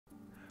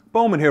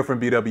BWOne here from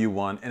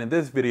BWOne, and in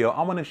this video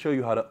I'm going to show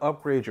you how to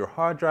upgrade your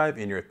hard drive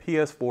in your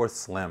PS4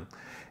 Slim.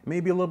 It may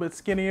be a little bit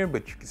skinnier,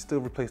 but you can still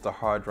replace the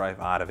hard drive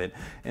out of it,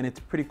 and it's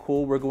pretty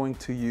cool. We're going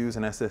to use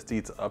an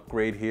SSD to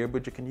upgrade here,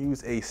 but you can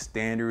use a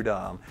standard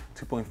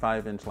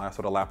 2.5-inch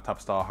sort of laptop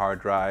style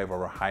hard drive,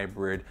 or a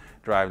hybrid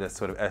drive that's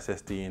sort of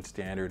SSD and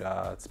standard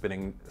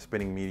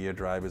spinning media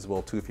drive as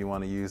well too, if you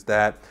want to use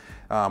that.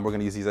 We're going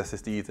to use these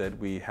SSDs that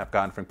we have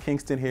gotten from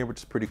Kingston here, which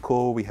is pretty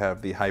cool. We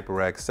have the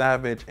HyperX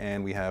Savage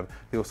and we have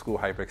the old school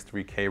HyperX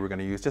 3K we're going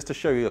to use just to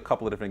show you a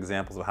couple of different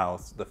examples of how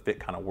the fit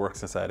kind of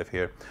works inside of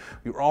here.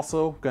 We're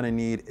also going to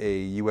need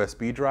a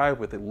USB drive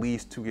with at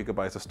least 2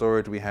 gigabytes of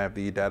storage. We have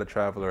the Data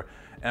Traveler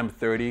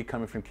M30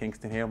 coming from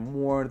Kingston here.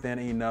 More than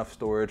enough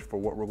storage for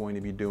what we're going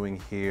to be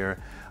doing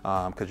here,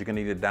 because you're going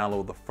to need to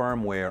download the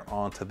firmware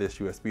onto this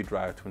USB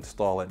drive to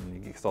install it, and you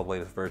can install the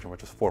latest version,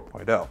 which is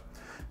 4.0.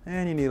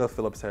 And you need a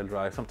Phillips head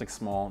drive, something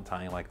small and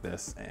tiny like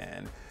this,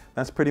 and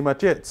that's pretty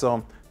much it.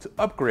 So to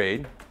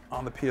upgrade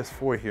on the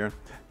PS4 here,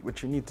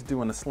 what you need to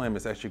do on the Slim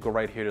is actually go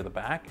right here to the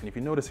back. And if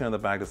you notice here on the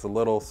back, there's a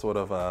little sort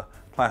of a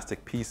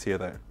plastic piece here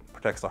that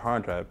protects the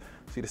hard drive.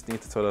 So you just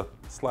need to sort of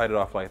slide it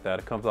off like that.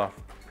 It comes off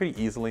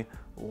pretty easily,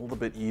 a little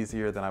bit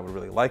easier than I would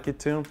really like it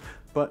to,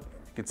 but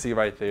you can see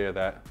right there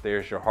that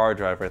there's your hard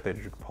drive right there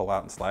that you can pull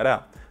out and slide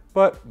out.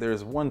 But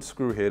there's one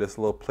screw here, this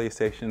little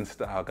PlayStation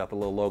style, got the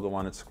little logo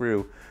on it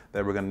screw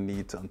that we're gonna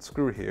need to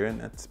unscrew here, and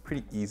that's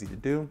pretty easy to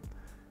do.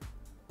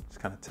 Just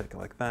kind of take it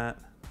like that.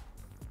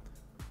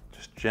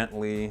 Just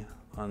gently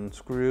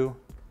unscrew,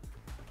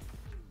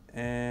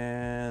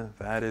 and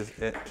that is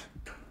it.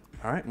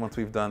 All right, once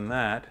we've done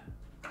that,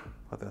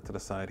 put that to the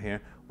side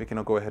here, we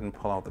can go ahead and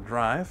pull out the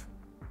drive,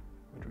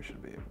 which we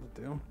should be able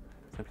to do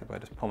simply by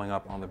just pulling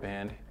up on the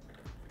band,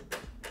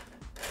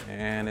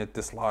 and it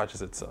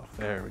dislodges itself.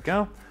 There we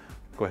go.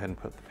 Go ahead and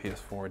put the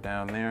PS4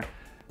 down there.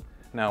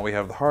 Now we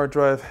have the hard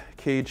drive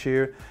cage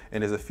here,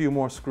 and there's a few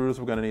more screws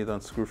we're gonna need to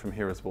unscrew from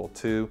here as well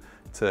too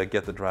to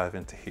get the drive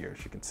into here,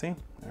 as you can see.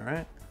 All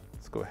right,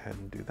 let's go ahead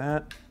and do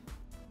that.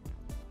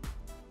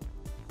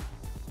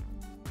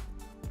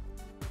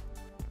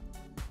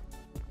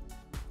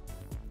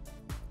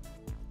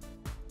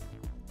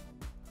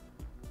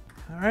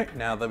 All right,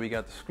 now that we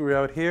got the screw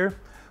out here,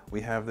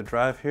 we have the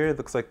drive here. It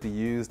looks like they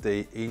used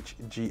a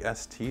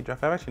HGST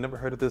drive. I've actually never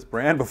heard of this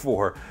brand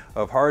before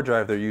of hard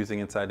drive they're using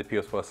inside the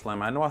PS4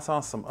 Slim. I know I saw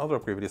some other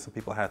upgrade videos, some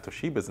people had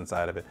Toshiba's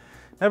inside of it.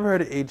 Never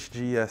heard of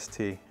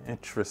HGST.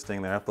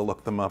 Interesting there, I have to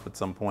look them up at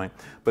some point.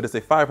 But it's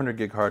a 500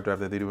 gig hard drive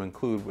that they do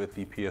include with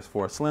the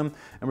PS4 Slim,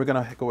 and we're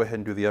gonna go ahead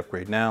and do the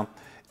upgrade. Now,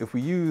 if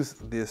we use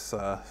this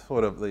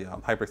sort of the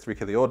HyperX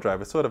 3K, the old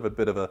drive, it's sort of a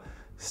bit of a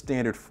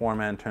standard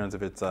format in terms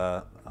of its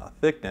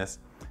thickness,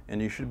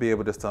 and you should be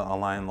able just to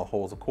align the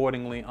holes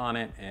accordingly on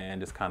it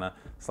and just kind of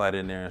slide it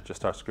in there and just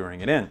start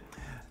screwing it in.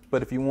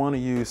 But if you want to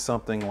use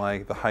something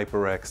like the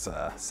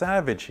HyperX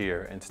Savage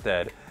here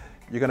instead,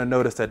 you're going to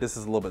notice that this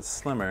is a little bit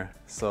slimmer,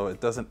 so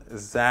it doesn't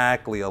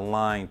exactly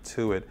align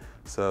to it.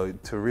 So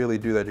to really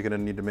do that, you're going to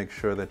need to make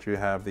sure that you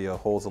have the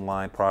holes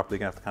aligned properly.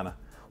 You're going to have to kind of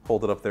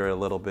hold it up there a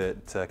little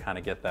bit to kind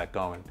of get that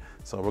going.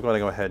 So we're going to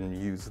go ahead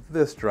and use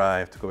this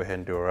drive to go ahead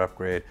and do our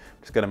upgrade.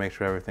 Just got to make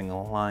sure everything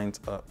lines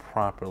up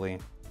properly.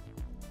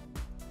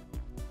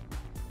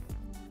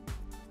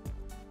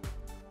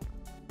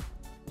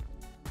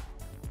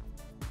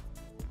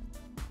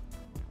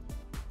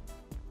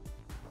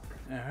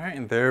 All right,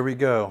 and there we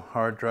go.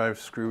 Hard drive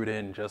screwed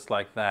in just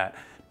like that.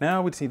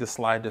 Now we just need to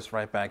slide this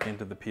right back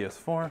into the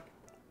PS4.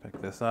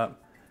 Pick this up.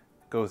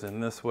 Goes in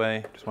this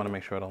way. Just want to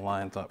make sure it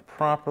lines up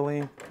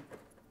properly.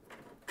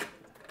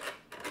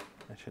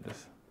 I should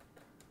just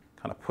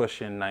kind of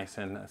push in nice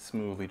and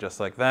smoothly just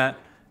like that.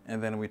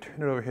 And then we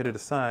turn it over here to the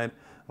side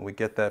and we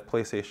get that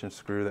PlayStation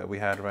screw that we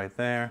had right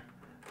there.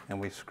 And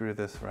we screw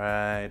this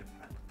right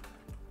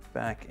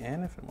back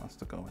in if it wants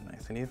to go in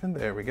nice and even.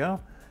 There we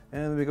go.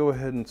 And we go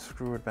ahead and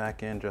screw it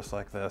back in just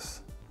like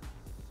this.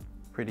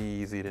 Pretty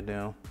easy to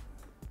do.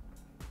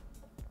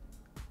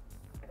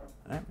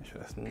 All right, make sure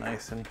that's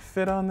nice and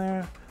fit on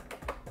there.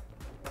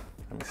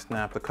 Let me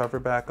snap the cover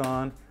back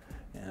on.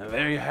 And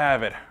there you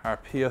have it. Our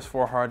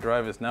PS4 hard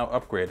drive is now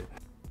upgraded.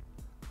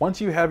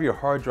 Once you have your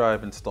hard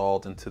drive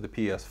installed into the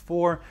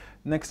PS4,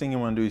 next thing you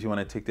want to do is you want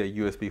to take that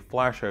USB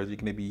flash drive you're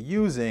going to be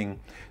using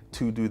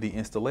to do the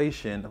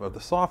installation of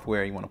the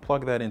software. You want to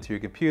plug that into your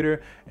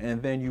computer,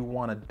 and then you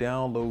want to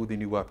download the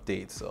new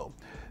update. So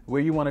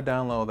where you want to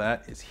download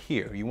that is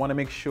here. You want to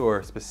make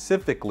sure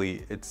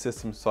specifically it's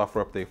System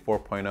Software Update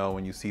 4.0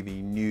 when you see the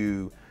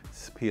new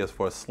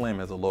PS4 Slim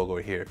as a logo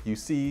here. If you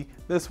see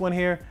this one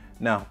here,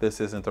 no, this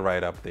isn't the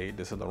right update.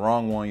 This is the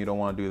wrong one. You don't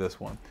want to do this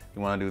one.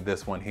 You want to do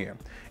this one here.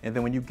 And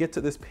then when you get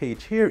to this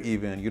page here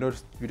even, you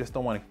just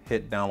don't want to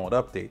hit download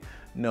update.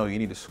 No, you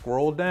need to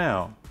scroll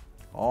down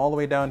all the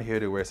way down here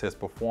to where it says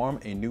perform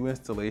a new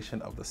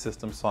installation of the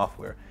system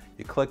software.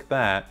 You click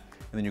that,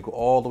 and then you go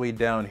all the way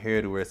down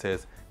here to where it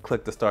says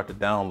click to start the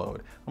download.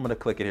 I'm going to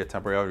click it here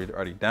temporarily. I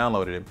already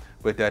downloaded it,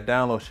 but that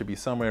download should be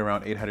somewhere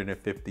around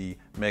 850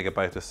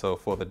 megabytes or so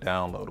for the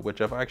download,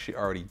 which I've actually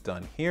already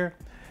done here.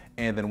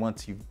 And then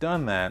once you've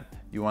done that,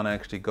 you want to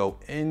actually go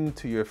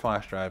into your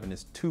flash drive, and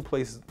there's two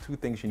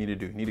things you need to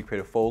do. You need to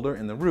create a folder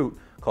in the root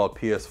called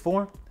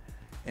PS4,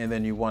 and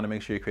then you want to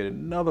make sure you create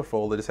another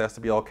folder. This has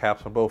to be all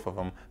caps for both of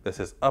them. That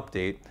says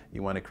update.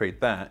 You want to create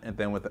that, and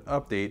then with the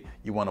update,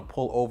 you want to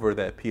pull over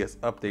that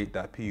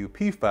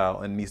psupdate.pup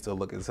file, and it needs to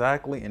look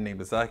exactly and named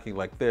exactly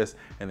like this,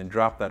 and then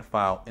drop that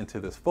file into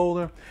this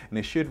folder, and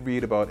it should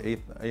read about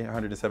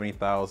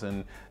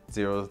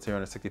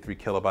 870,063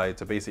 kilobytes,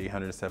 so basically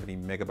 870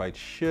 megabytes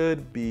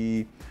should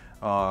be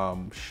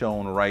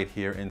shown right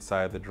here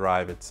inside the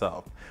drive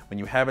itself. When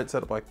you have it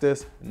set up like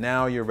this,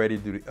 now you're ready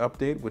to do the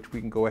update, which we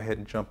can go ahead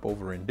and jump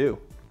over and do.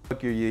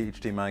 Plug your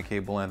HDMI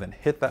cable in, then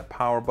hit that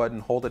power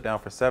button, hold it down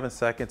for 7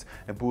 seconds,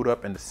 and boot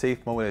up into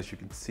safe mode, as you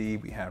can see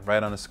we have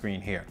right on the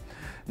screen here.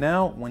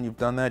 Now, when you've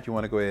done that, you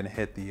want to go ahead and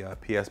hit the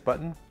PS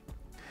button,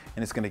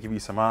 and it's going to give you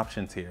some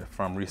options here,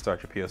 from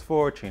restart your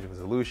PS4, change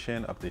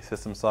resolution, update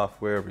system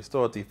software,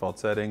 restore default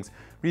settings,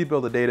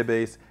 rebuild the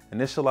database,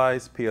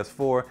 initialize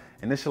PS4,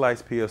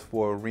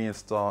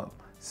 reinstall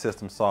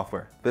system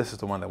software. This is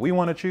the one that we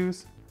want to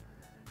choose.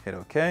 Hit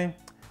OK,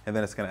 and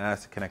then it's going to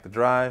ask to connect the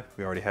drive.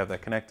 We already have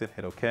that connected.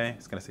 Hit OK.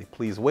 It's going to say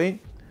please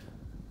wait.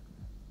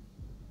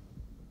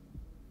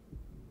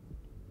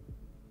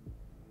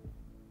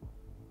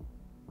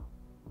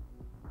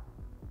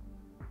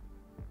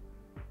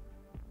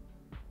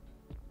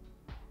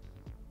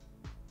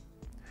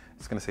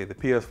 It's going to say the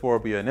PS4 will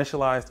be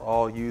initialized,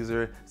 all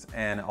users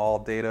and all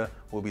data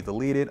will be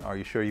deleted. Are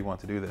you sure you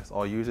want to do this?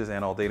 All users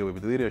and all data will be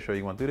deleted. Are you sure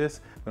you want to do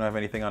this? We don't have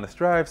anything on this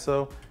drive,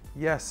 so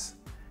yes.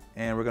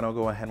 And we're going to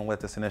go ahead and let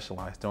this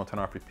initialize. Don't turn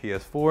off your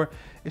PS4.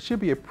 It should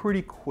be a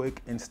pretty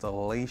quick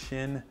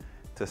installation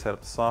to set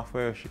up the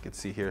software. As you can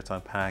see here, it's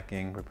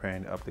unpacking,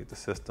 preparing to update the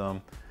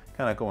system,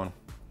 kind of going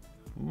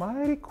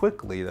mighty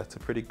quickly. That's a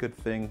pretty good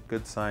thing,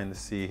 good sign to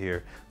see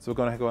here. So we're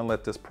going to go and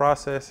let this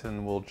process,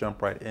 and we'll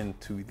jump right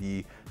into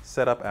the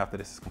setup after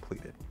this is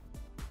completed.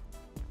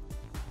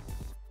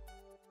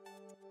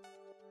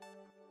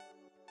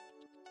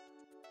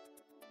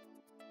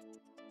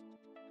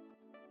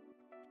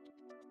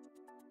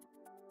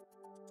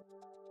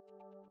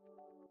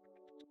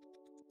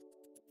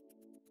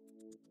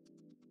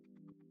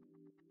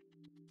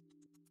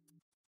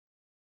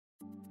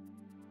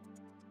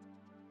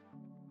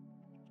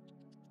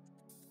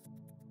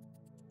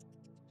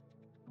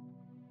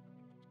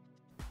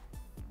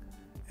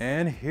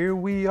 And here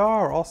we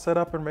are, all set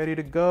up and ready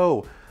to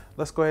go.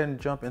 Let's go ahead and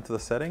jump into the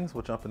settings.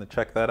 We'll jump in to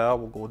check that out.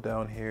 We'll go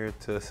down here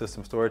to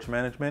System Storage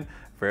Management,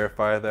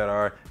 verify that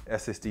our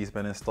SSD's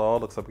been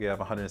installed. Looks like we have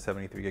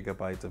 173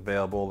 gigabytes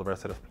available. The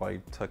rest of it's probably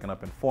taken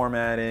up in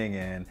formatting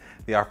and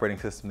the operating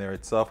system there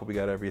itself, but we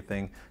got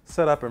everything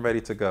set up and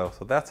ready to go.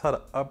 So that's how to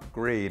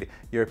upgrade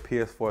your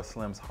PS4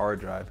 Slim's hard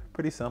drive.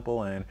 Pretty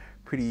simple and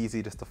pretty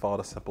easy just to follow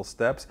the simple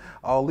steps.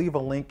 I'll leave a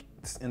link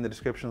in the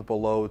descriptions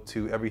below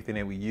to everything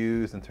that we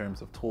use in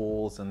terms of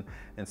tools and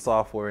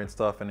software and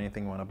stuff, and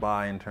anything you want to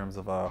buy in terms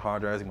of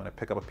hard drives. You want to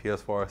pick up a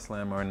PS4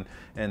 Slim or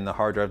in the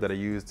hard drive that I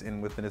used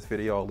within this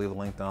video. I'll leave a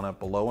link down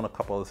below and a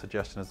couple other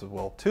suggestions as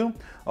well too.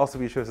 Also,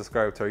 be sure to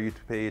subscribe to our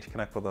YouTube page,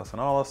 connect with us on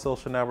all our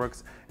social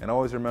networks, and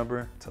always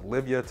remember to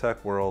live your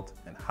tech world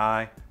in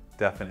high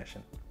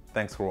definition.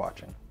 Thanks for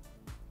watching.